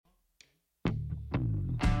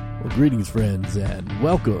Well, greetings, friends, and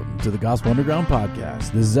welcome to the Gospel Underground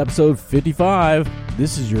Podcast. This is episode 55.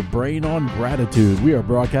 This is your brain on gratitude. We are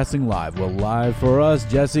broadcasting live. Well, live for us,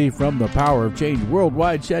 Jesse, from the Power of Change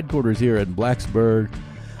Worldwide headquarters here in Blacksburg,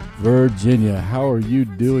 Virginia. How are you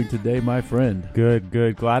doing today, my friend? Good.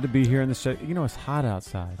 Glad to be here in the show. You know, it's hot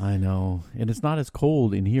outside. I know, and it's not as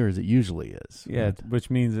cold in here as it usually is. Yeah,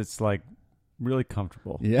 which means it's like really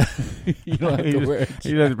comfortable. Yeah. You don't have to wear it.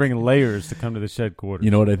 You don't have to bring layers to come to the shed quarters.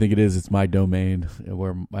 You know what I think it is? It's my domain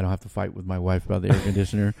where I don't have to fight with my wife about the air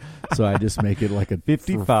conditioner. So I just make it like a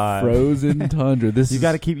 55 frozen tundra. You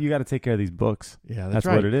got to take care of these books. Yeah, that's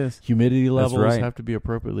right. what it is. Humidity levels right. have to be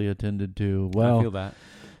appropriately attended to. Well, I feel that.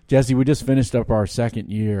 Jesse, we just finished up our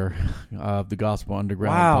second year of the Gospel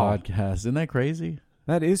Underground podcast. Isn't that crazy?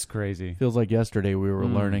 That is crazy. Feels like yesterday we were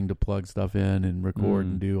learning to plug stuff in and record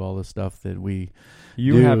and do all the stuff that we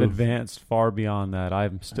You do. have advanced far beyond that.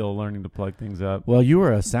 I'm still learning to plug things up. Well, you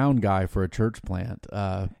were a sound guy for a church plant.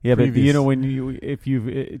 But you know,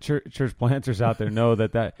 if church planters out there know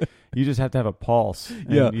that you just have to have a pulse.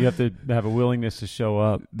 And you have to have a willingness to show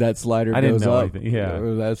up. That slider goes up.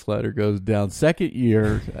 Or that slider goes down. Second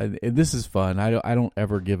year, and this is fun. I don't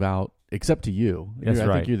ever give out. Except to you. That's right.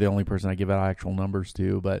 I think you're the only person I give out actual numbers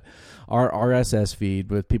to. But our RSS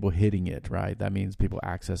feed with people hitting it, right? That means people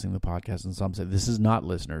accessing the podcast. And some say this is not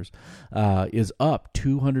listeners, is up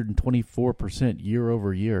 224% year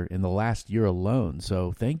over year in the last year alone.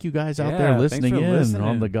 So thank you guys out there listening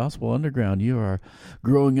on the Gospel Underground. You are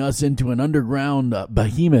growing us into an underground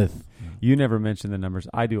behemoth. You never mention the numbers.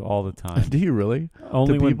 I do all the time. Do you really?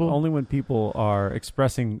 Only when people are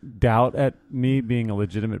expressing doubt at me being a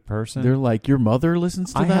legitimate person. They're like, your mother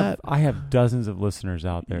listens to that? I have dozens of listeners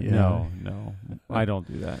out there. Yeah. No, I don't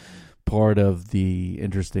do that. Part of the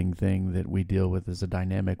interesting thing that we deal with is a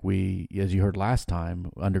dynamic. We, as you heard last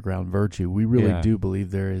time, Underground Virtue, we really do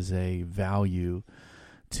believe there is a value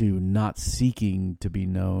to not seeking to be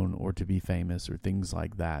known or to be famous or things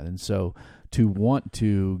like that. And so to want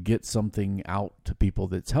to get something out to people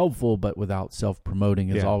that's helpful but without self-promoting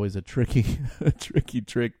is always a tricky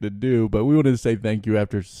trick to do. But we wanted to say thank you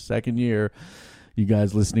after second year. You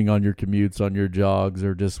guys listening on your commutes, on your jogs,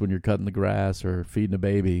 or just when you're cutting the grass or feeding a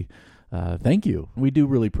baby. Thank you. We do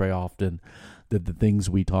really pray often that the things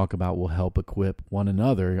we talk about will help equip one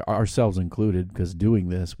another, ourselves included, because doing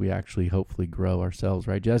this, we actually hopefully grow ourselves,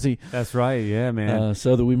 right, Jesse? That's right, yeah, man.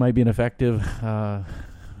 So that we might be an effective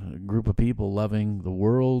group of people loving the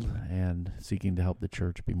world and seeking to help the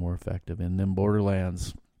church be more effective in them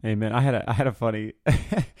borderlands. Amen. I had a funny,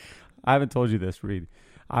 I haven't told you this, Reed.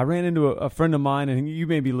 I ran into a friend of mine, and you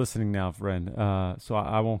may be listening now, friend, so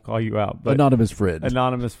I won't call you out. But Anonymous friend.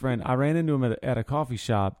 I ran into him at a coffee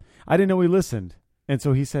shop. I didn't know he listened. And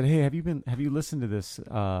so he said, hey, have you listened to this,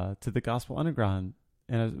 to the Gospel Underground?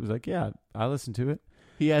 And I was like, yeah, I listened to it.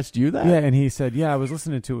 He asked you that? Yeah, and he said, yeah, I was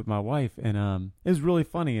listening to it with my wife, and it was really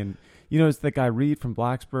funny. And, you know, it's the guy Reed from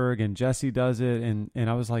Blacksburg, and Jesse does it, and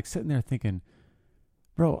I was like sitting there thinking,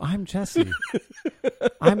 bro, I'm Jesse.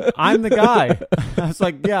 I'm the guy. I was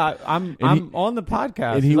like, yeah, I'm on the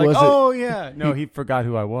podcast. And he like, wasn't, oh yeah, no, he forgot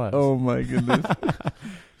who I was. Oh my goodness.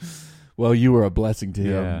 Well, you were a blessing to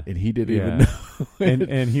him, and he didn't even know.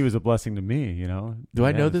 and he was a blessing to me. You know. Do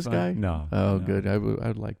I know this guy? No. Oh, no. Good. I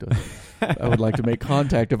would like to. I would like to make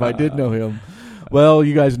contact if I did know him. Well,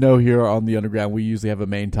 you guys know here on the Underground, we usually have a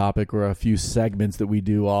main topic or a few segments that we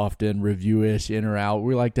do often, review-ish, in or out.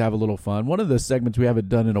 We like to have a little fun. One of the segments we haven't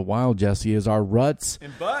done in a while, Jesse, is our Ruts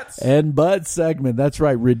and Butts segment. That's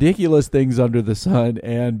right. Ridiculous things under the sun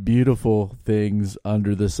and beautiful things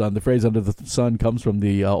under the sun. The phrase under the sun comes from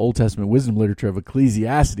the Old Testament wisdom literature of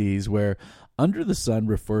Ecclesiastes, where under the sun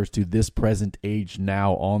refers to this present age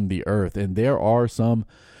now on the earth. And there are some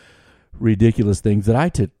ridiculous things that I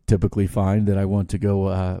typically find that I want to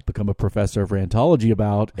go become a professor of rantology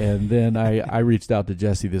about. And then I reached out to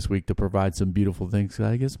Jesse this week to provide some beautiful things.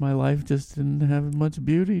 I guess my life just didn't have much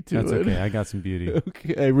beauty to it. That's okay. I got some beauty.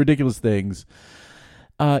 Okay, ridiculous things.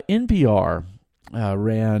 NPR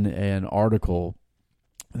ran an article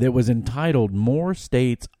that was entitled "More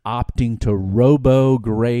States Opting to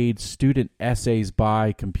Robo-Grade Student Essays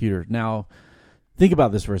by Computers." Now, think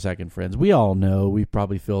about this for a second, friends. We all know we've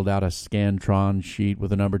probably filled out a Scantron sheet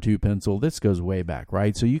with a number 2 pencil. This goes way back,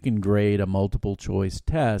 right? So you can grade a multiple choice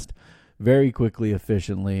test very quickly,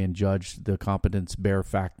 efficiently, and judge the competence, bare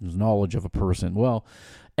facts, knowledge of a person. Well,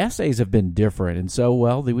 essays have been different. And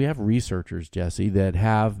so, we have researchers, Jesse, that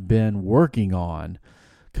have been working on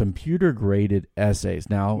computer-graded essays.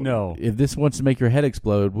 Now, No. if this wants to make your head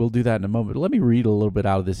explode, we'll do that in a moment. But let me read a little bit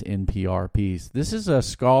out of this NPR piece. This is a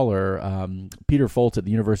scholar, Peter Foltz at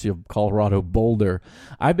the University of Colorado Boulder.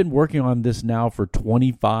 I've been working on this now for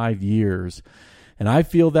 25 years, and I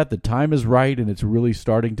feel that the time is right, and it's really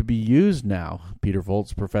starting to be used now. Peter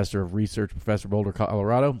Foltz, professor of research, Professor Boulder,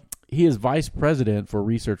 Colorado. He is vice president for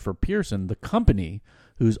research for Pearson, the company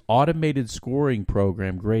whose automated scoring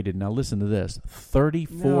program graded, now listen to this,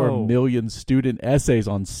 34 million student essays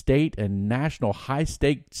on state and national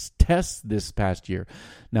high-stakes tests this past year.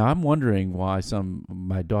 Now, I'm wondering why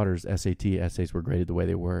my daughter's SAT essays were graded the way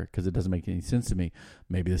they were, because it doesn't make any sense to me.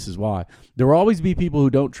 Maybe this is why. There will always be people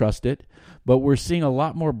who don't trust it, but we're seeing a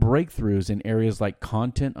lot more breakthroughs in areas like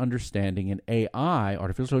content understanding, and AI,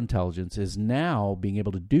 artificial intelligence, is now being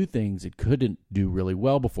able to do things it couldn't do really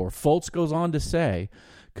well before. Foltz goes on to say,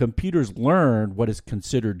 computers learn what is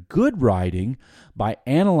considered good writing by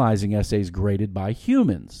analyzing essays graded by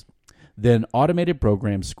humans. Then automated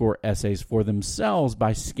programs score essays for themselves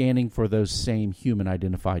by scanning for those same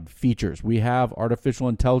human-identified features. We have artificial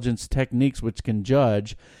intelligence techniques which can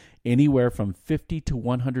judge anywhere from 50 to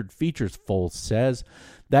 100 features, Foltz says.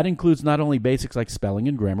 That includes not only basics like spelling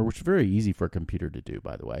and grammar, which is very easy for a computer to do,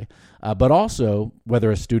 by the way, but also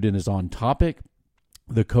whether a student is on topic,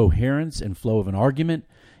 the coherence and flow of an argument,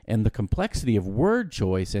 and the complexity of word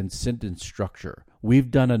choice and sentence structure.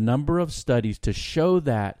 We've done a number of studies to show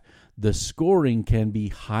that the scoring can be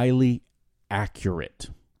highly accurate.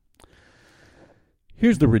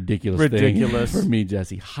 Here's the ridiculous thing for me,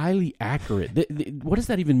 Jesse. Highly accurate. What does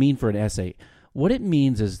that even mean for an essay? What it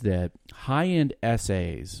means is that high-end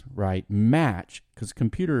essays, right, match, because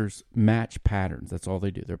computers match patterns. That's all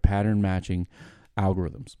they do. They're pattern matching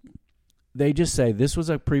algorithms. They just say, this was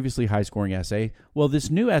a previously high-scoring essay. Well, this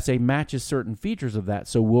new essay matches certain features of that,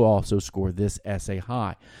 so we'll also score this essay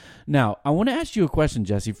high. Now, I want to ask you a question,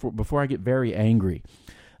 Jesse, before I get very angry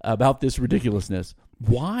about this ridiculousness.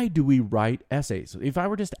 Why do we write essays? If I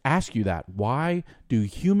were just to ask you that, why do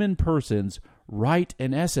human persons write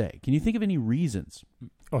an essay? Can you think of any reasons?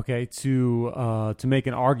 Okay, to make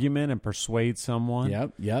an argument and persuade someone.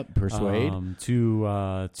 Yep, persuade.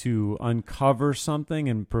 To uncover something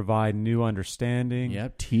and provide new understanding.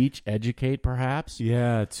 Yep, teach, educate, perhaps.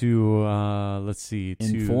 Yeah, let's see,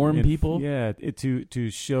 inform people. Yeah, to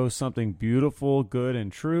show something beautiful, good, and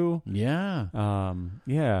true. Yeah.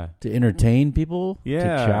 Yeah. To entertain people.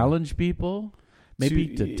 Yeah. To challenge people.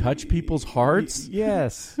 Maybe to touch people's hearts.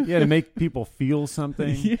 Yes. Yeah, to make people feel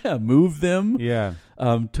something. Yeah, move them. Yeah.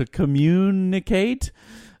 To communicate,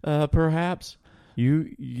 perhaps.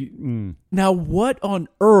 Now, what on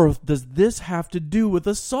earth does this have to do with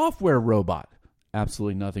a software robot?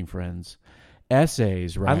 Absolutely nothing, friends.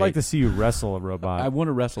 Essays, right? I'd like to see you wrestle a robot. I want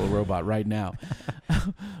to wrestle a robot right now.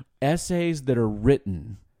 Essays that are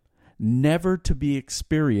written never to be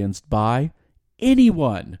experienced by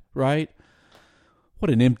anyone, right? What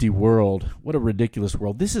an empty world. What a ridiculous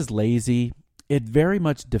world. This is lazy. It very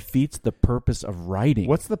much defeats the purpose of writing.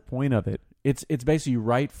 What's the point of it? It's basically you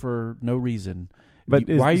write for no reason. But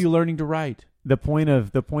why are you learning to write? The point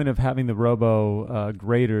of having the robo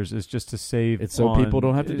graders is just to save. It's so people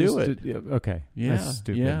don't have to do it. Okay. Yeah. That's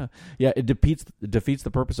stupid. Yeah. It defeats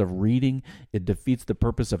the purpose of reading. It defeats the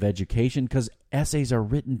purpose of education because essays are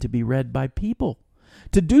written to be read by people.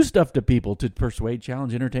 To do stuff to people, to persuade,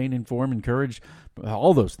 challenge, entertain, inform, encourage,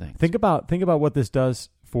 all those things. Think about what this does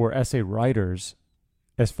for essay writers.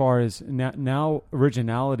 As far as now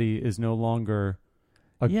originality is no longer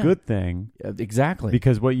a good thing. Exactly.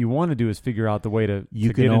 Because what you want to do is figure out the way to you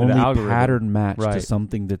get can into only the algorithm. pattern match to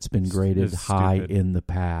something that's been graded high in the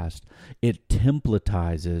past. It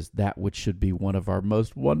templatizes that which should be one of our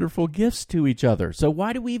most wonderful gifts to each other. So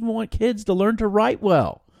why do we even want kids to learn to write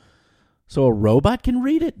well? So a robot can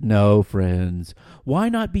read it? No, friends. Why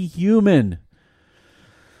not be human?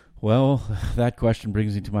 Well, that question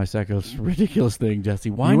brings me to my second ridiculous thing, Jesse.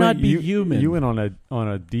 Why not be human? You went on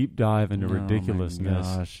a deep dive into ridiculousness.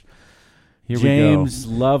 My gosh. Here James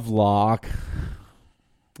we go. Lovelock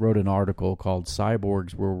wrote an article called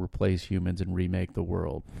 "Cyborgs Will Replace Humans and Remake the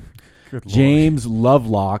World." Good Lord. James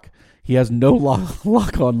Lovelock. He has no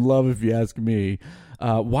lock on love, if you ask me.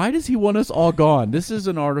 Why does he want us all gone? This is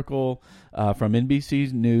an article from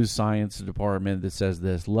NBC News Science Department that says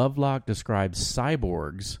this. Lovelock describes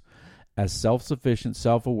cyborgs as self-sufficient,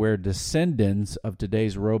 self-aware descendants of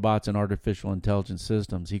today's robots and artificial intelligence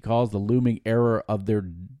systems. He calls the looming era of their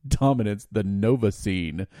dominance the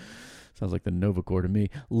Novacene. Sounds like the Nova Corps to me.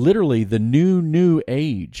 Literally, the new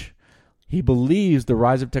age. He believes the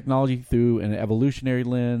rise of technology through an evolutionary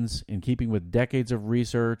lens, in keeping with decades of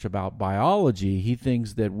research about biology. He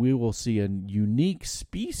thinks that we will see a unique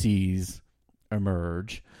species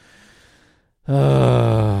emerge.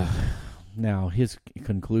 Now, his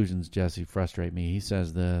conclusions, Jesse, frustrate me. He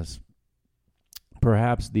says this: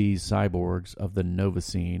 perhaps these cyborgs of the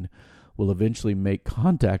Novacene will eventually make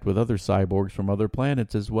contact with other cyborgs from other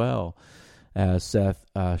planets as well. As Seth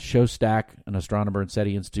Shostak, an astronomer and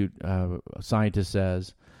SETI Institute scientist,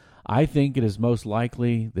 says, I think it is most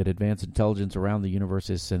likely that advanced intelligence around the universe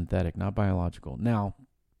is synthetic, not biological. Now,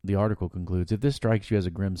 the article concludes, if this strikes you as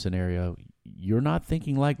a grim scenario, you're not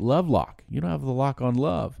thinking like Lovelock. You don't have the lock on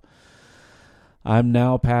love. I'm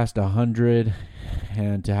now past 100,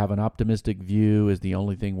 and to have an optimistic view is the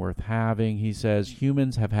only thing worth having. He says,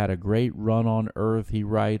 humans have had a great run on Earth, he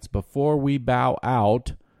writes, before we bow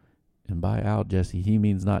out. And by out, Jesse, he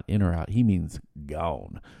means not in or out. He means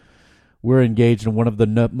gone. We're engaged in one of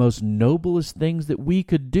the most noblest things that we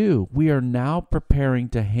could do. We are now preparing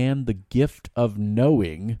to hand the gift of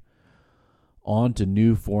knowing on to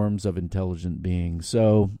new forms of intelligent beings.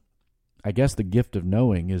 So I guess the gift of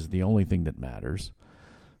knowing is the only thing that matters.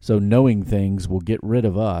 So knowing things will get rid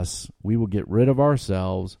of us. We will get rid of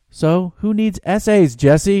ourselves. So who needs essays,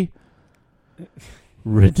 Jesse?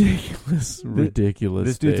 Ridiculous.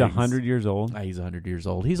 This dude's things. 100 years old. He's 100 years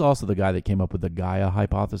old. He's also the guy that came up with the Gaia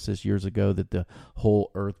hypothesis years ago, that the whole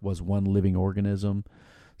Earth was one living organism.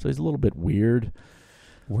 So he's a little bit weird.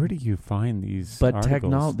 Where do you find these But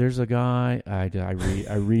articles? there's a guy,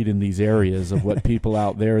 I read in these areas of what people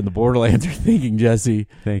out there in the borderlands are thinking, Jesse.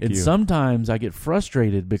 Thank and you. sometimes I get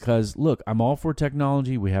frustrated because, look, I'm all for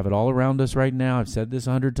technology. We have it all around us right now. I've said this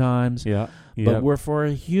 100 times. Yeah. But we're for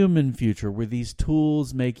a human future where these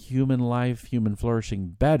tools make human life, human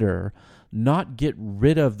flourishing better, not get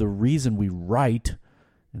rid of the reason we write,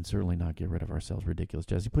 and certainly not get rid of ourselves. Ridiculous.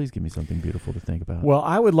 Jesse, please give me something beautiful to think about. Well,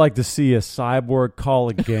 I would like to see a cyborg call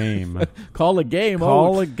a game. Call a game.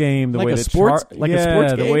 Call a game the like way a that sports game?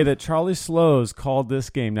 the way that Charlie Slows called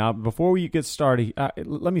this game. Now, before we get started,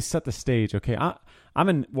 let me set the stage. Okay, I'm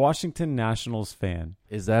a Washington Nationals fan.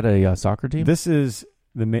 Is that a soccer team? This is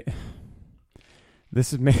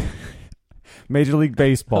Major League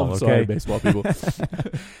Baseball. I'm okay, sorry, baseball people.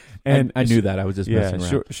 And I knew that. I was just messing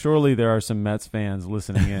around. Surely there are some Mets fans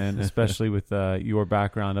listening in, especially with your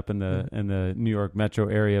background up in the New York metro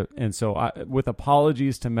area. And so, with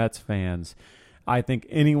apologies to Mets fans, I think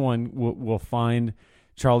anyone will find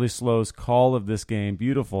Charlie Slow's call of this game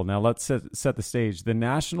beautiful. Now, let's set the stage. The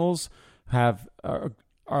Nationals are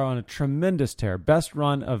on a tremendous tear, best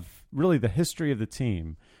run of really the history of the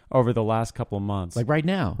team over the last couple of months. Like right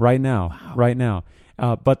now. Wow. Right now.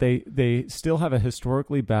 But they still have a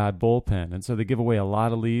historically bad bullpen, and so they give away a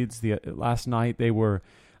lot of leads. Last night they were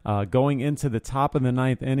going into the top of the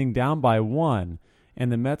ninth inning down by 1,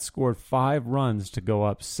 and the Mets scored 5 runs to go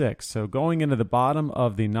up 6. So going into the bottom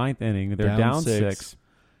of the ninth inning, they're down 6.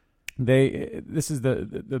 This is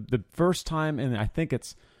the first time in, I think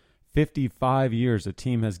it's 55 years, a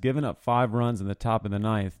team has given up 5 runs in the top of the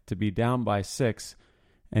ninth to be down by 6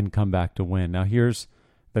 and come back to win. Now here's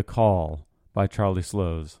the call by Charlie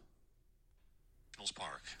Slows.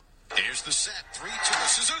 Park. Here's the set. 3-2 to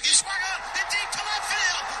Suzuki. Swung on and deep to left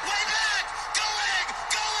field. Way back. Going.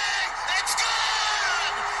 It's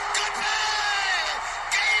gone. Goodbye.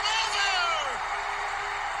 Game over.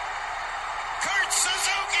 Kurt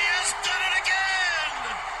Suzuki has done it again.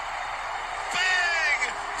 Bang.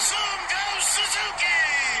 Zoom goes Suzuki.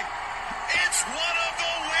 It's one of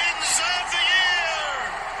the wins of the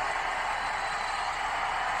year.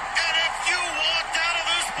 And if you walked out of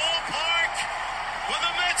this ballpark when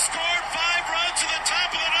the Mets scored 5 runs in the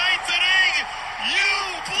top of the ninth inning, you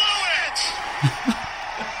blew it!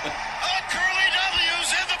 A Curly W's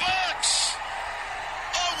in the books!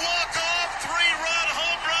 A walk-off 3-run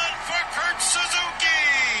home run for Kurt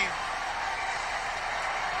Suzuki!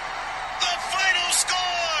 The final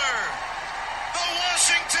score! The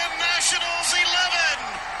Washington Nationals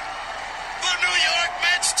 11! The New York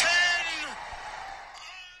Mets 10!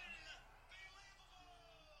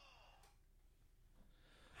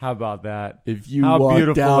 How about that? If you How walked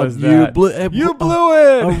beautiful out, is that? you blew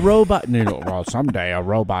it. A robot. Well, someday a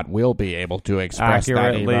robot will be able to express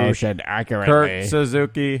Accurately. that emotion accurately. Kurt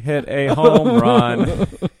Suzuki hit a home run.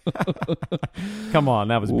 Come on,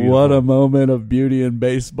 that was beautiful. What a moment of beauty in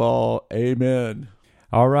baseball. Amen.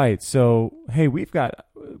 All right, so hey, we got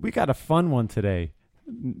a fun one today.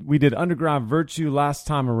 We did Underground Virtue last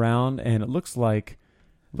time around, and it looks like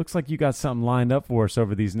Looks like you got something lined up for us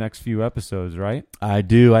over these next few episodes, right? I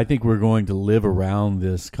do. I think we're going to live around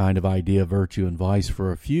this kind of idea of virtue and vice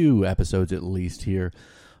for a few episodes at least here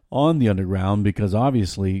on the Underground, because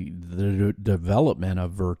obviously the development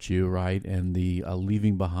of virtue, right, and the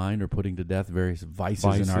leaving behind or putting to death various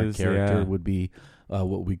vices in our character would be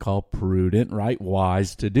what we call prudent, right,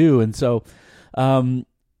 wise to do. And so now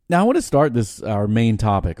I want to start our main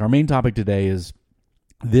topic. Our main topic today is,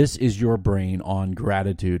 this is your brain on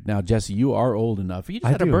gratitude. Now, Jesse, you are old enough. You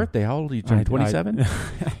just had a birthday. How old are you? Turning 27?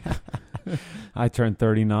 I turned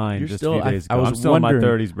 39 You're just still, a few days I ago. was I'm still in my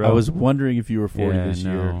 30s, bro. I was wondering if you were 40 this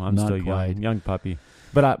year. I'm Not still quite. young puppy.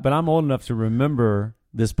 But I'm old enough to remember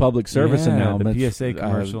This public service announcement. the PSA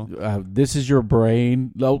commercial. This is your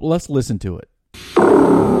brain. Let's listen to it.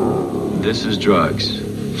 This is drugs.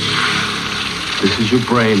 This is your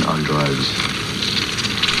brain on drugs.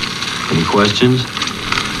 Any questions?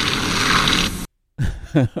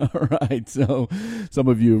 All right. So some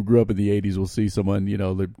of you who grew up in the 80s will see someone,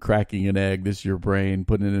 they're cracking an egg. This is your brain.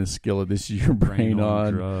 Putting it in a skillet. This is your brain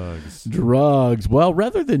on drugs. Drugs. Well,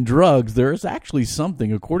 rather than drugs, there is actually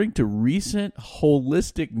something, according to recent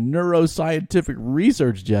holistic neuroscientific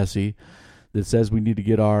research, Jesse, that says we need to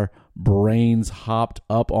get our brains hopped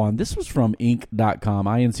up on. This was from inc.com.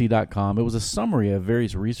 It was a summary of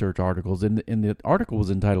various research articles. And the article was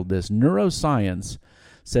entitled this: Neuroscience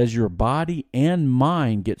says your body and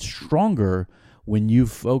mind get stronger when you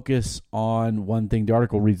focus on one thing. The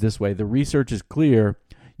article reads this way: the research is clear.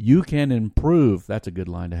 You can improve. That's a good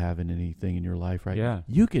line to have in anything in your life, right? Yeah.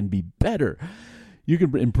 You can be better. You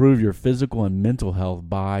can improve your physical and mental health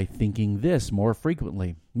by thinking this more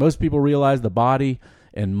frequently. Most people realize the body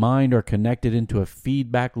and mind are connected into a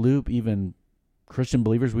feedback loop. Even Christian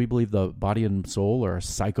believers, we believe the body and soul are a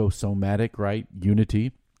psychosomatic, right,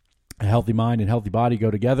 unity. A healthy mind and healthy body go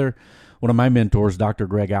together. One of my mentors, Dr.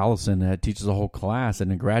 Greg Allison, teaches a whole class at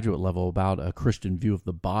a graduate level about a Christian view of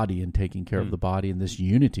the body and taking care of the body and this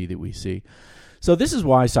unity that we see. So this is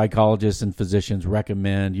why psychologists and physicians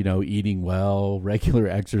recommend, eating well, regular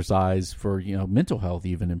exercise for, mental health,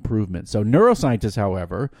 even improvement. So neuroscientists,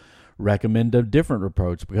 however, recommend a different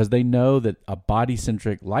approach because they know that a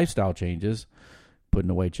body-centric lifestyle changes, putting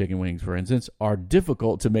away chicken wings, for instance, are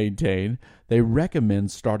difficult to maintain. They recommend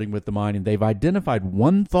starting with the mind, and they've identified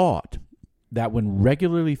one thought that, when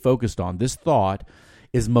regularly focused on, this thought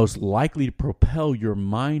is most likely to propel your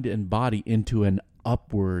mind and body into an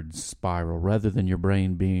upward spiral. Rather than your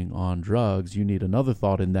brain being on drugs, you need another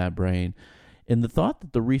thought in that brain. And the thought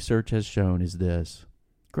that the research has shown is this: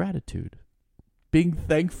 gratitude. Being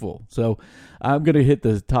thankful. So I'm going to hit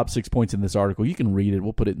the top 6 points in this article. You can read it.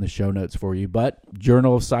 We'll put it in the show notes for you. But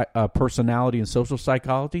Journal of Personality and Social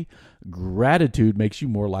Psychology, gratitude makes you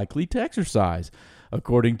more likely to exercise.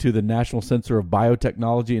 According to the National Center of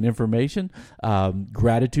Biotechnology and Information,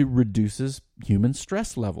 gratitude reduces human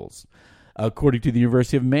stress levels. According to the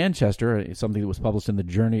University of Manchester, something that was published in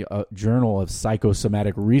the Journal of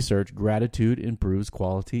Psychosomatic Research, gratitude improves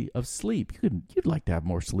quality of sleep. You'd like to have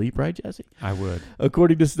more sleep, right, Jesse? I would.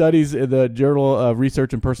 According to studies in the Journal of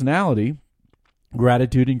Research and Personality,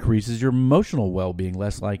 gratitude increases your emotional well-being,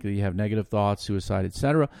 less likely to have negative thoughts, suicide,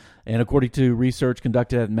 etc. And according to research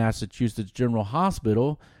conducted at Massachusetts General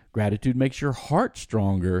Hospital, gratitude makes your heart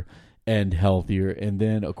stronger and healthier. And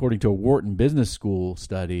then according to a Wharton Business School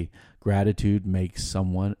study, gratitude makes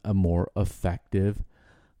someone a more effective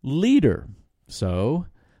leader. So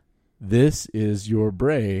this is your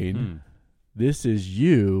brain. This is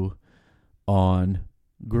you on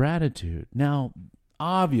gratitude. Now,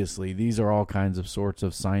 obviously, these are all kinds of sorts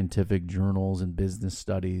of scientific journals and business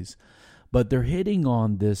studies, but they're hitting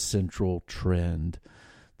on this central trend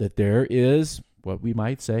that there is what we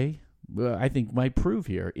might say, I think might prove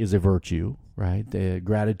here, is a virtue, right?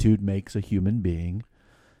 Gratitude makes a human being,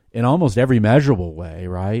 in almost every measurable way,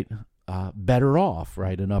 right, better off,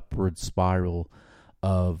 right, an upward spiral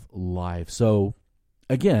of life. So,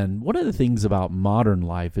 again, one of the things about modern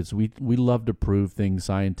life is we love to prove things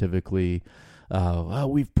scientifically.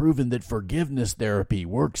 We've proven that forgiveness therapy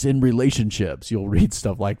works in relationships. You'll read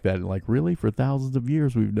stuff like that, and like, really? For thousands of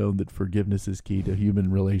years, we've known that forgiveness is key to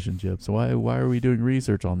human relationships. So why are we doing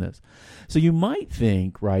research on this? So you might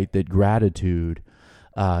think, right, that gratitude,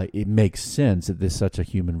 it makes sense that this is such a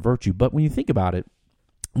human virtue. But when you think about it,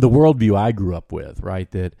 the worldview I grew up with, right,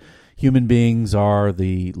 that human beings are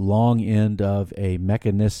the long end of a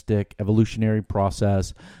mechanistic evolutionary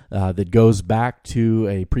process that goes back to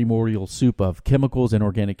a primordial soup of chemicals,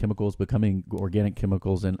 inorganic chemicals, becoming organic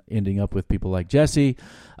chemicals, and ending up with people like Jesse,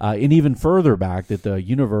 and even further back that the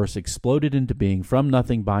universe exploded into being from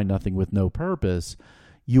nothing by nothing with no purpose.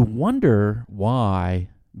 You wonder why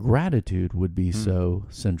gratitude would be so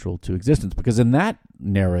central to existence. Because in that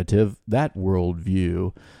narrative, that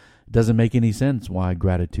worldview, it doesn't make any sense why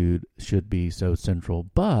gratitude should be so central.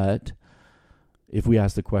 But if we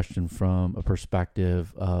ask the question from a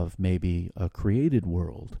perspective of maybe a created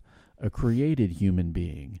world, a created human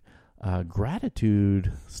being,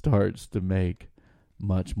 gratitude starts to make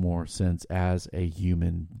much more sense as a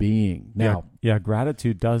human being. Now, yeah,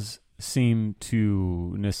 gratitude does seem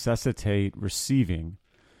to necessitate receiving,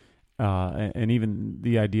 and even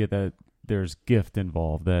the idea that there's gift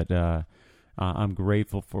involved, that I'm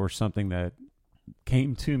grateful for something that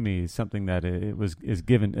came to me, something that is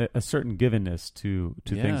given, a certain givenness to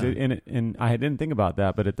things. And I didn't think about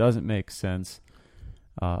that, but it doesn't make sense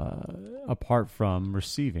apart from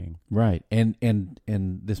receiving. Right. And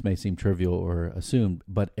this may seem trivial or assumed,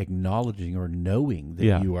 but acknowledging or knowing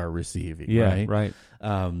that you are receiving, right? Right.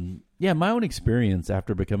 My own experience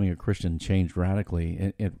after becoming a Christian changed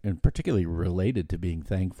radically, and particularly related to being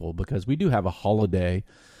thankful, because we do have a holiday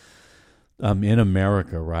in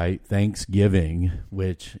America, right? Thanksgiving,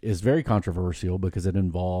 which is very controversial because it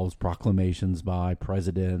involves proclamations by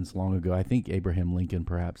presidents long ago. I think Abraham Lincoln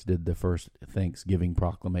perhaps did the first Thanksgiving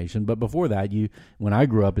proclamation. But before that, when I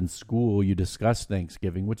grew up in school, you discussed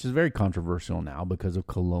Thanksgiving, which is very controversial now because of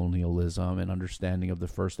colonialism and understanding of the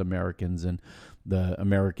first Americans and the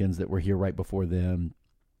Americans that were here right before them.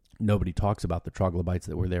 Nobody talks about the troglodytes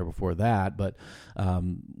that were there before that, but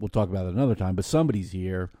we'll talk about it another time. But somebody's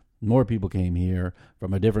here. More people came here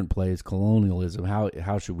from a different place, colonialism.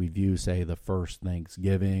 How should we view, say, the first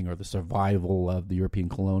Thanksgiving or the survival of the European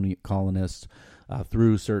colonists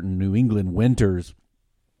through certain New England winters?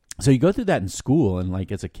 So you go through that in school, and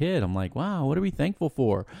like as a kid, I'm like, wow, what are we thankful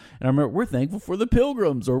for? And I remember we're thankful for the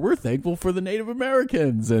Pilgrims, or we're thankful for the Native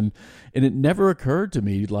Americans, and it never occurred to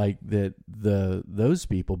me like that those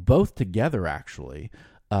people both together actually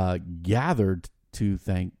gathered to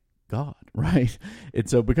thank God, right? And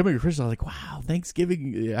so becoming a Christian, I was like, wow,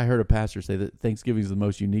 Thanksgiving. I heard a pastor say that Thanksgiving is the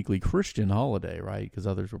most uniquely Christian holiday, right? Because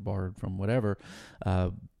others were borrowed from whatever.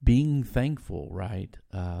 Being thankful, right?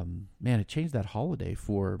 Man, it changed that holiday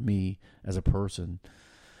for me as a person.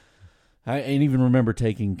 I even remember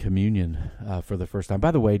taking communion for the first time.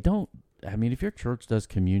 By the way, if your church does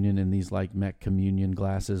communion in these like Mech communion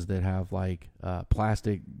glasses that have like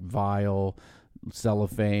plastic vial,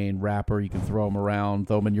 cellophane wrapper, you can throw them around,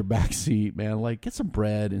 throw them in your back seat, man. Like, get some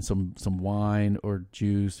bread and some wine or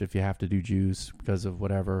juice if you have to do juice because of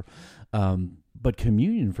whatever. But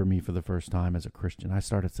communion for me, for the first time as a Christian, I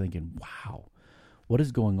started thinking, wow, what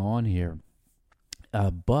is going on here?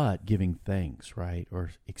 But giving thanks, right? Or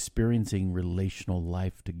experiencing relational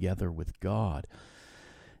life together with God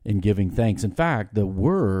and giving thanks. In fact, the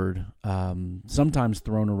word sometimes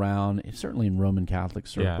thrown around, certainly in Roman Catholic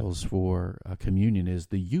circles, for communion is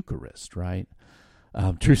the Eucharist, right?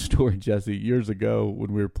 True story, Jesse. Years ago,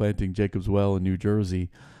 when we were planting Jacob's Well in New Jersey,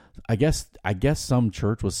 I guess some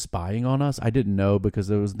church was spying on us. I didn't know because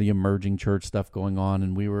there was the emerging church stuff going on,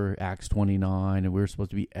 and we were Acts 29, and we were supposed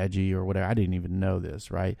to be edgy or whatever. I didn't even know this,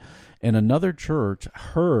 right? And another church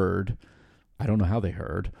heard, I don't know how they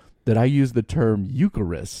heard, that I used the term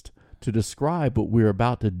Eucharist to describe what we were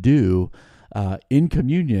about to do in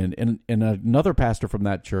communion. And another pastor from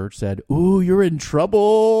that church said, "Ooh, you're in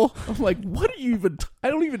trouble." I'm like, what are you even,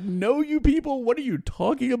 I don't even know you people. What are you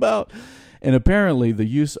talking about? And apparently the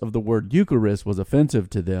use of the word Eucharist was offensive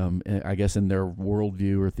to them, I guess in their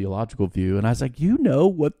worldview or theological view. And I was like, you know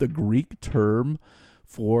what the Greek term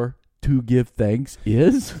for to give thanks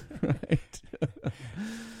is? Right?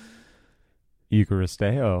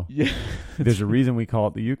 Eucharisteo. Yeah. There's a reason we call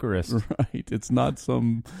it the Eucharist. Right. It's not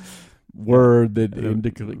some word that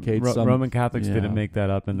indicates some... Roman Catholics didn't make that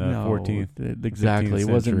up in the 14th. Exactly. It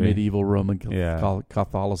wasn't century. medieval Roman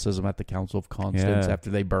Catholicism at the Council of Constance after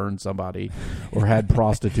they burned somebody or had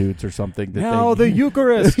prostitutes or something. The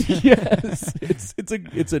Eucharist. Yes.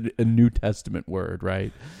 It's a New Testament word,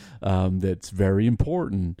 right? That's very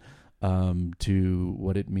important to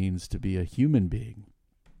what it means to be a human being.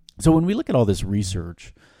 So when we look at all this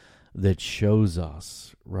research that shows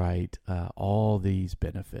us, right, all these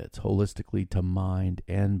benefits holistically to mind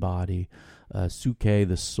and body, suke,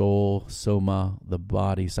 the soul, soma, the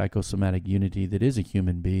body, psychosomatic unity that is a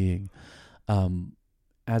human being,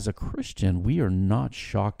 as a Christian, we are not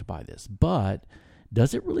shocked by this. But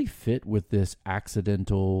does it really fit with this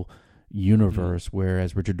accidental universe where,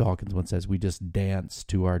 as Richard Dawkins once says, we just dance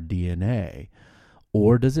to our DNA?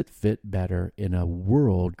 Or does it fit better in a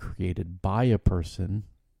world created by a person,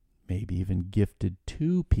 maybe even gifted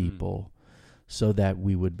to people, so that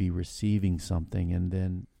we would be receiving something and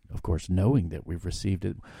then of course, knowing that we've received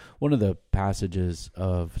it. One of the passages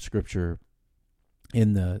of Scripture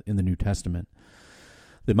in the New Testament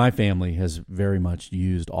that my family has very much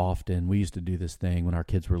used often. We used to do this thing when our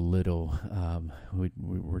kids were little. We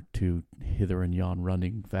were too hither and yon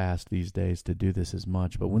running fast these days to do this as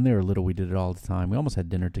much. But when they were little, we did it all the time. We almost had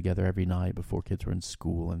dinner together every night before kids were in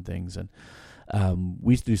school and things. And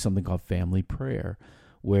we used to do something called family prayer,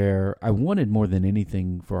 where I wanted more than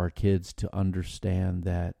anything for our kids to understand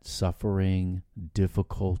that suffering,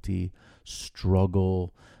 difficulty,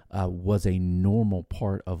 struggle, was a normal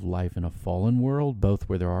part of life in a fallen world, both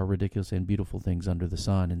where there are ridiculous and beautiful things under the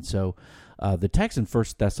sun. And so the text in 1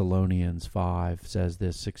 Thessalonians 5 says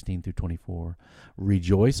this, 16 through 24,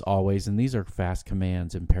 rejoice always, and these are fast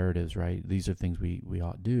commands, imperatives, right? These are things we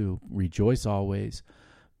ought do. Rejoice always,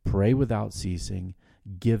 pray without ceasing,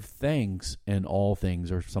 give thanks in all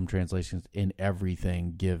things, or some translations, in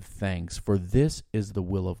everything give thanks, for this is the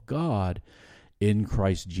will of God in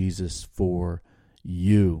Christ Jesus for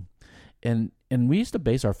you. And we used to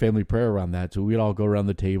base our family prayer around that. So we'd all go around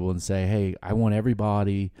the table and say, hey, I want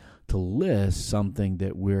everybody to list something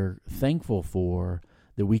that we're thankful for,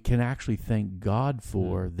 that we can actually thank God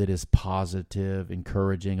for, that is positive,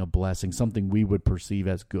 encouraging, a blessing, something we would perceive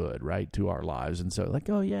as good, right, to our lives. And so like,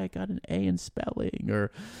 oh yeah, I got an A in spelling,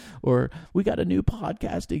 or we got a new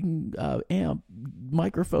podcasting amp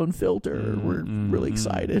microphone filter. We're really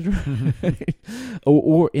excited.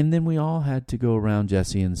 And then we all had to go around,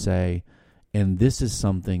 Jesse, and say, and this is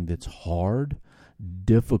something that's hard,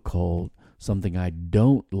 difficult, something I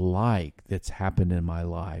don't like that's happened in my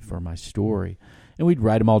life or my story. And we'd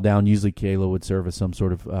write them all down. Usually Kayla would serve as some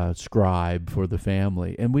sort of scribe for the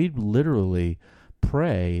family. And we'd literally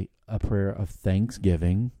pray a prayer of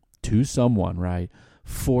thanksgiving to someone, right,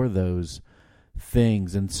 for those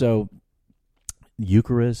things. And so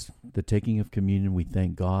Eucharist, the taking of communion, we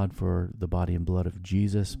thank God for the body and blood of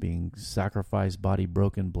Jesus being sacrificed, body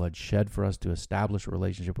broken, blood shed for us to establish a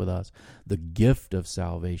relationship with us, the gift of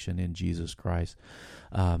salvation in Jesus Christ.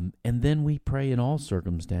 And then we pray in all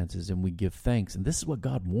circumstances and we give thanks. And this is what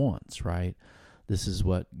God wants, right? This is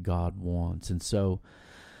what God wants. And so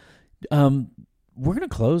we're going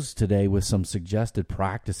to close today with some suggested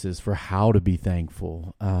practices for how to be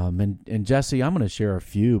thankful. And Jesse, I'm going to share a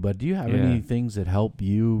few, but do you have any things that help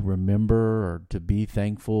you remember or to be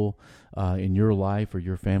thankful in your life or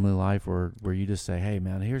your family life, or where you just say, hey,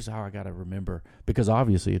 man, here's how I got to remember? Because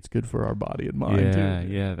obviously it's good for our body and mind, too.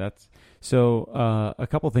 Yeah, that's... So a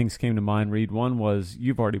couple things came to mind, Reed. One was,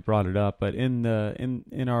 you've already brought it up, but in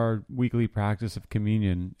our weekly practice of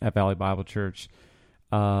communion at Valley Bible Church,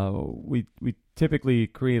 we typically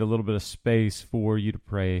create a little bit of space for you to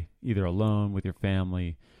pray, either alone, with your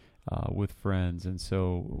family, with friends. And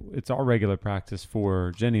so it's our regular practice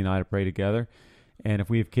for Jenny and I to pray together. And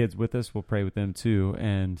if we have kids with us, we'll pray with them too.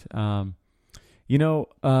 And, I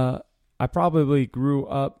probably grew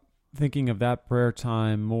up thinking of that prayer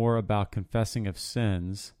time more about confessing of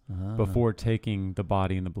sins before taking the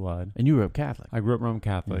body and the blood. And you grew up Catholic. I grew up Roman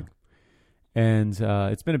Catholic. Yeah. And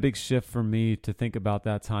it's been a big shift for me to think about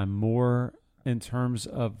that time more in terms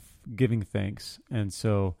of giving thanks. And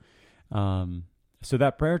so so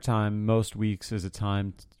that prayer time most weeks is a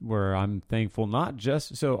time where I'm thankful, not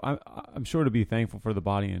just, so I'm sure to be thankful for the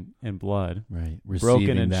body and blood, right,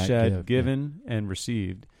 broken and shed, gift, given and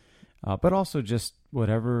received, but also just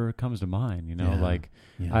whatever comes to mind,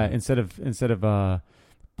 instead of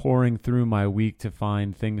pouring through my week to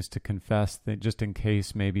find things to confess, that just in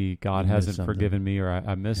case maybe God hasn't forgiven me or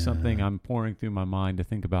I missed something, I'm pouring through my mind to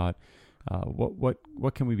think about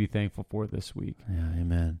what can we be thankful for this week. Yeah,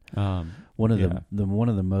 amen. One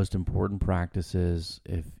of the most important practices,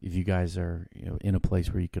 if you guys are in a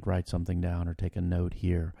place where you could write something down or take a note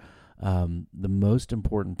here, the most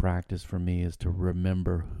important practice for me is to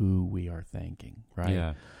remember who we are thanking, right?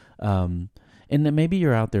 Yeah. And then maybe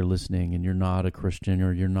you're out there listening and you're not a Christian,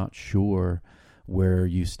 or you're not sure where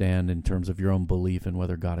you stand in terms of your own belief in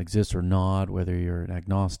whether God exists or not, whether you're an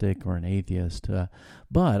agnostic or an atheist.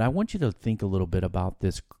 But I want you to think a little bit about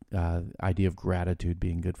this idea of gratitude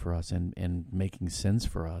being good for us and making sense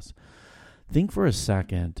for us. Think for a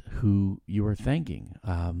second who you are thanking.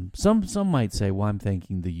 Some might say, well, I'm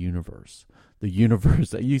thanking the universe. The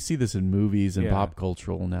universe, you see this in movies and pop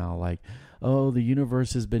cultural now, like, oh, the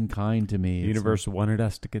universe has been kind to me. The universe wanted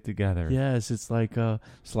us to get together. Yes, it's like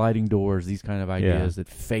sliding doors, these kind of ideas that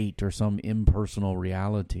fate or some impersonal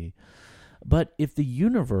reality. But if the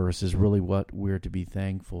universe is really what we're to be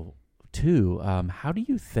thankful to, how do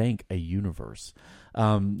you thank a universe?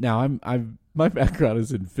 Now, my background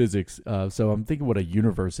is in physics, so I'm thinking what a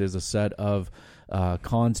universe is, a set of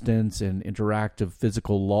constants and interactive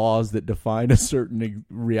physical laws that define a certain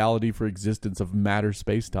reality for existence of matter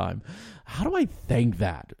space-time. How do I thank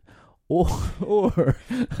that? Or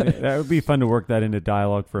that would be fun to work that into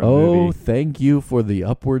dialogue for a oh, movie. thank you for the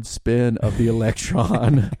upward spin of the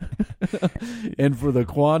electron and for the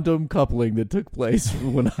quantum coupling that took place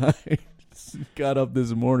when I got up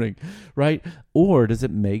this morning, right? Or does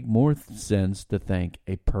it make more sense to thank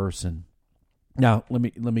a person? Now, let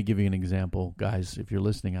me give you an example, guys, if you're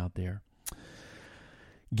listening out there.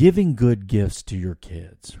 Giving good gifts to your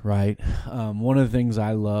kids, right? One of the things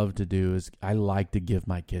I love to do is I like to give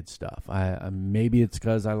my kids stuff. Maybe it's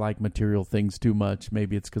because I like material things too much.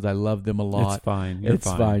 Maybe it's because I love them a lot. It's fine. It's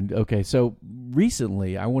fine. Okay, so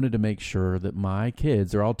recently I wanted to make sure that my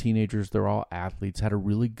kids, they're all teenagers, they're all athletes, had a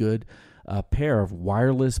really good pair of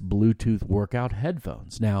wireless Bluetooth workout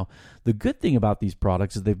headphones. Now, the good thing about these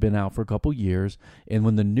products is they've been out for a couple years, and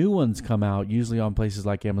when the new ones come out, usually on places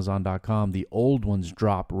like Amazon.com, the old ones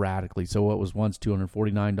drop radically. So what was once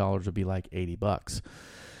 $249 would be like $80.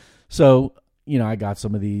 So, I got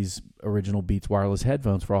some of these original Beats wireless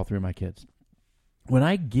headphones for all three of my kids. When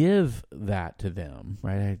I give that to them,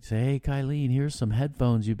 right, I say, hey, Kylene, here's some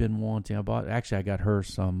headphones you've been wanting. I got her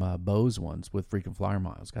some Bose ones with freaking flyer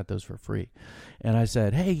miles. Got those for free. And I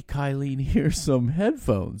said, hey, Kylene, here's some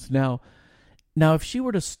headphones. Now, if she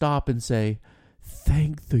were to stop and say,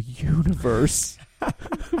 thank the universe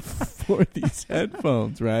for these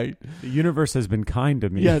headphones, right? The universe has been kind to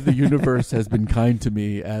me. Yeah, the universe has been kind to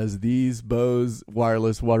me as these Bose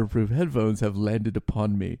wireless waterproof headphones have landed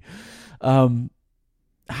upon me.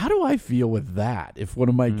 How do I feel with that if one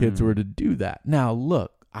of my kids were to do that? Now,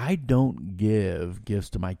 look, I don't give gifts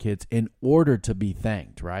to my kids in order to be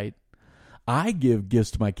thanked, right? I give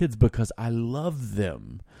gifts to my kids because I love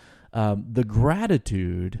them. The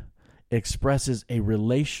gratitude expresses a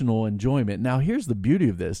relational enjoyment. Now, here's the beauty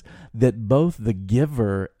of this, that both the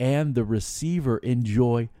giver and the receiver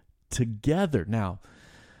enjoy together. Now,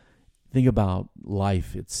 think about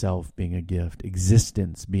life itself being a gift,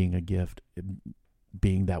 existence being a gift,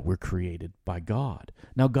 being that we're created by God.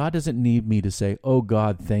 Now, God doesn't need me to say, oh,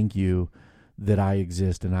 God, thank you that I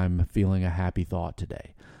exist and I'm feeling a happy thought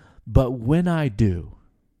today. But when I do,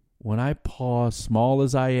 when I pause, small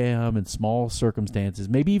as I am in small circumstances,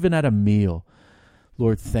 maybe even at a meal,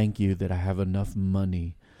 Lord, thank you that I have enough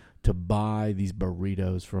money to buy these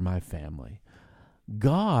burritos for my family.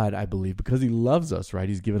 God, I believe, because he loves us, right?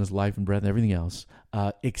 He's given us life and breath and everything else,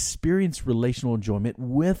 experience relational enjoyment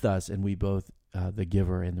with us, and we both, the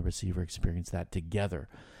giver and the receiver, experience that together.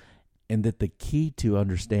 And that the key to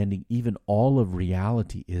understanding even all of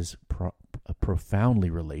reality is profoundly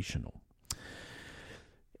relational.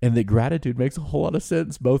 And that gratitude makes a whole lot of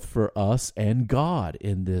sense both for us and God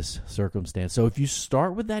in this circumstance. So if you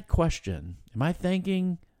start with that question, am I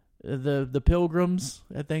thanking the pilgrims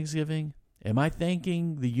at Thanksgiving? Am I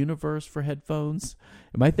thanking the universe for headphones?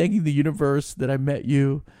 Am I thanking the universe that I met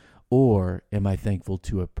you? Or am I thankful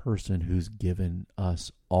to a person who's given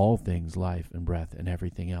us all things, life and breath and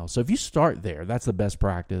everything else? So if you start there, that's the best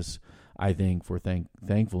practice, I think, for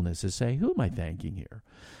thankfulness is say, who am I thanking here?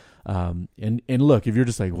 And look, if you're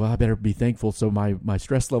just like, well, I better be thankful so my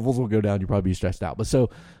stress levels will go down, you'll probably be stressed out. But so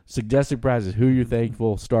suggested practice, who you're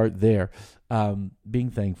thankful, start there.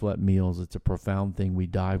 Being thankful at meals, it's a profound thing. We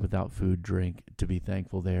die without food, drink, to be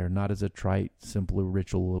thankful there, not as a trite, simple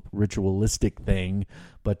ritualistic thing,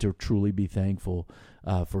 but to truly be thankful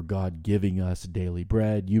for God giving us daily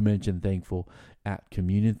bread. You mentioned thankful at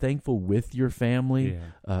communion, thankful with your family.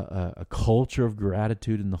 Yeah. A culture of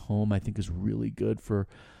gratitude in the home, I think, is really good for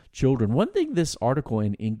children. One thing this article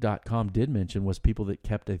in Inc.com did mention was people that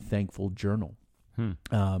kept a thankful journal.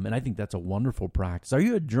 And I think that's a wonderful practice. Are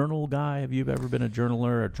you a journal guy? Have you ever been a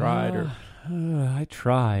journaler or tried? I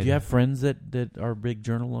tried. Do you have friends that are big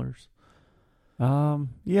journalers?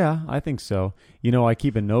 Yeah, I think so. I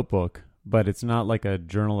keep a notebook, but it's not like a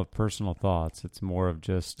journal of personal thoughts. It's more of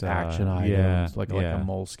just action items, like a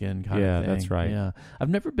moleskin kind of thing. Yeah, that's right. Yeah, I've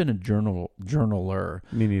never been a journaler.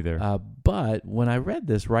 Me neither. But when I read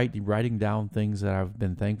this, writing down things that I've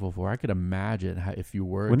been thankful for, I could imagine how, if you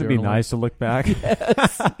were. Wouldn't it be nice to look back?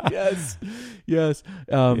 Yes.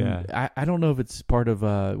 I don't know if it's part of.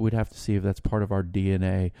 We'd have to see if that's part of our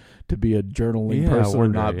DNA to be a journaling person or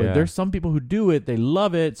not. But there's some people who do it; they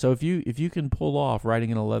love it. So if you can pull off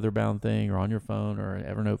writing in a leather-bound thing or on your phone or an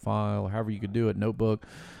Evernote file or however you could do it, notebook,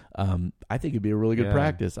 I think it'd be a really good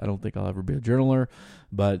practice. I don't think I'll ever be a journaler,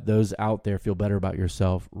 but those out there, feel better about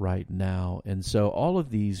yourself right now. And so all of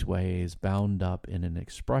these ways bound up in an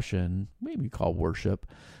expression, maybe called worship,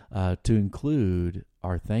 to include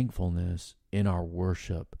our thankfulness in our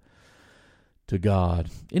worship, to God.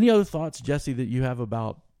 Any other thoughts, Jesse, that you have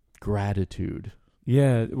about gratitude?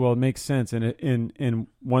 Yeah, well, it makes sense. And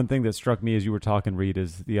one thing that struck me as you were talking, Reed,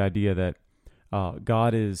 is the idea that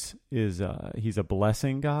God is he's a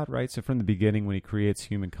blessing God, right? So from the beginning, when he creates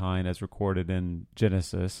humankind, as recorded in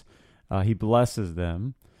Genesis, he blesses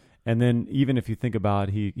them. And then even if you think about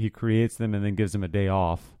it, he creates them and then gives them a day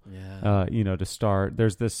off, to start.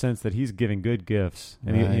 There's this sense that he's giving good gifts.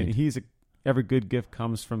 And every good gift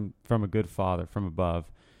comes from a good father from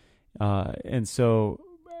above. And so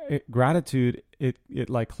gratitude, it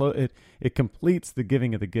completes the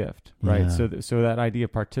giving of the gift, right? Yeah. So that idea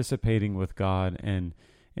of participating with God and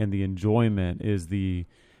the enjoyment is the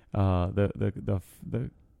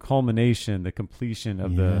culmination, the completion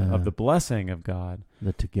of the blessing of God.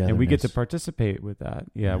 The togetherness. And we get to participate with that.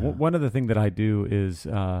 Yeah. One other thing that I do is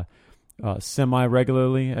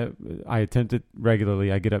semi-regularly. I attempt it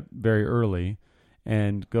regularly. I get up very early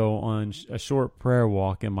and go on a short prayer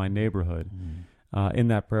walk in my neighborhood. In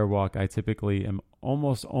that prayer walk, I typically am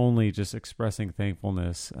almost only just expressing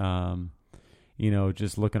thankfulness,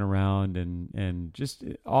 just looking around and just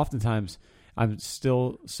oftentimes I'm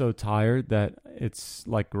still so tired that it's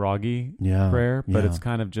like groggy prayer, but it's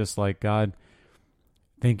kind of just like, God,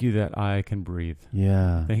 thank you that I can breathe.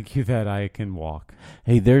 Yeah. Thank you that I can walk.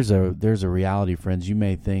 Hey, there's a reality, friends. You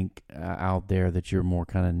may think out there that you're more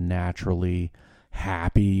kind of naturally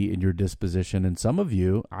happy in your disposition, and some of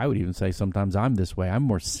you, I would even say sometimes I'm this way. I'm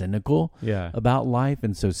more cynical about life,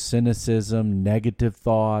 and so cynicism, negative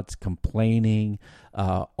thoughts, complaining,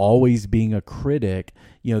 always being a critic,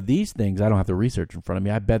 these things, I don't have the research in front of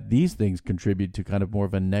me. I bet these things contribute to kind of more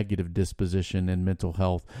of a negative disposition and mental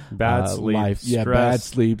health. Bad sleep, life. Stress, bad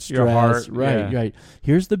sleep, stress. Your heart, right.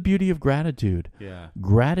 Here's the beauty of gratitude. Yeah.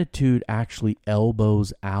 Gratitude actually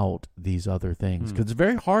elbows out these other things, because it's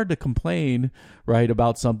very hard to complain, right,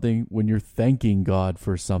 about something when you're thanking God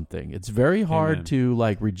for something. It's very hard to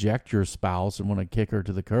reject your spouse and want to kick her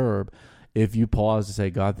to the curb if you pause to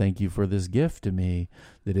say, God, thank you for this gift to me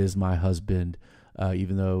that is my husband,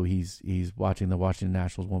 even though he's watching the Washington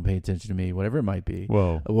Nationals, won't pay attention to me, whatever it might be.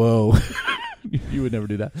 Whoa. You would never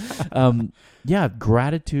do that.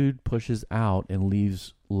 Gratitude pushes out and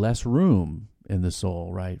leaves less room in the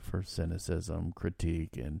soul, right, for cynicism,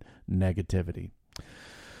 critique, and negativity.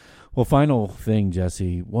 Well, final thing,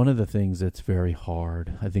 Jesse, one of the things that's very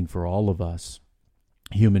hard, I think, for all of us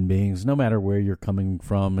human beings, no matter where you're coming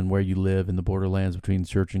from and where you live in the borderlands between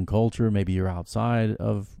church and culture, maybe you're outside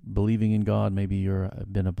of believing in God, maybe you've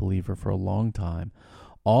been a believer for a long time,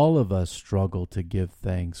 all of us struggle to give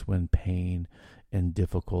thanks when pain and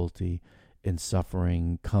difficulty and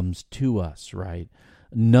suffering comes to us, right?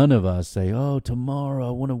 None of us say, oh, tomorrow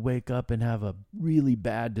I want to wake up and have a really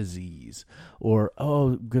bad disease, or,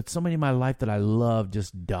 oh, could somebody in my life that I love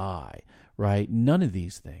just die, right? None of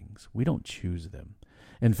these things. We don't choose them.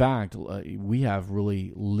 In fact, we have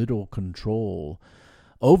really little control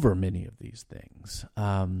over many of these things.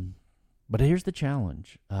 But here's the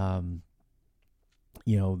challenge. The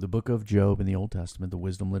book of Job in the Old Testament, the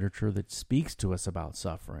wisdom literature that speaks to us about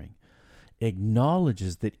suffering,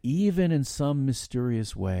 acknowledges that even in some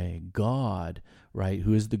mysterious way, God, right,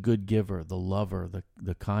 who is the good giver, the lover,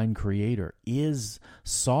 the kind creator, is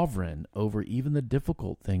sovereign over even the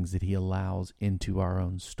difficult things that he allows into our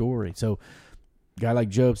own story. So a guy like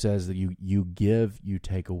Job says that you give, you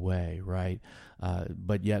take away, right?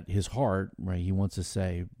 But yet his heart, right, he wants to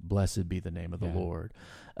say, blessed be the name of the Lord.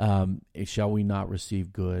 Shall we not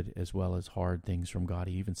receive good as well as hard things from God?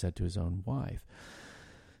 He even said to his own wife.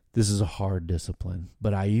 This is a hard discipline,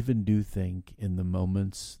 but I even do think in the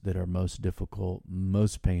moments that are most difficult,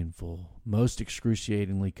 most painful, most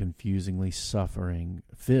excruciatingly, confusingly suffering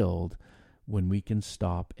filled, when we can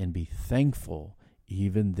stop and be thankful,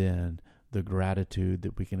 even then, the gratitude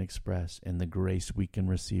that we can express and the grace we can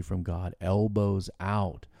receive from God elbows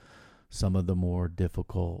out some of the more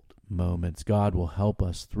difficult moments. God will help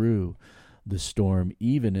us through the storm,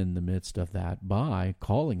 even in the midst of that, by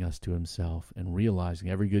calling us to himself and realizing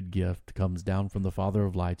every good gift comes down from the Father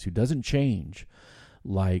of lights, who doesn't change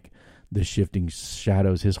like the shifting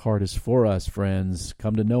shadows. His heart is for us, friends.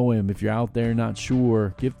 Come to know him. If you're out there not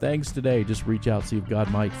sure, give thanks today. Just reach out, see if God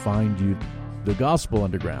might find you. The Gospel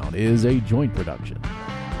Underground is a joint production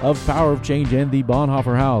of Power of Change and the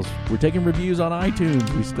Bonhoeffer House. We're taking reviews on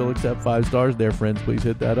iTunes. We still accept 5 stars there, friends. Please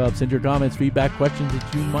hit that up. Send your comments, feedback, questions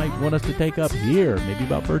that you might want us to take up here, maybe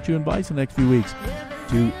about virtue and vice in the next few weeks,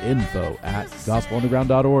 to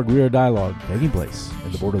info@gospelunderground.org. We are a dialogue taking place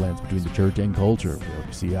in the borderlands between the church and culture. We hope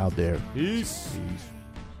to see you out there. Peace. Peace.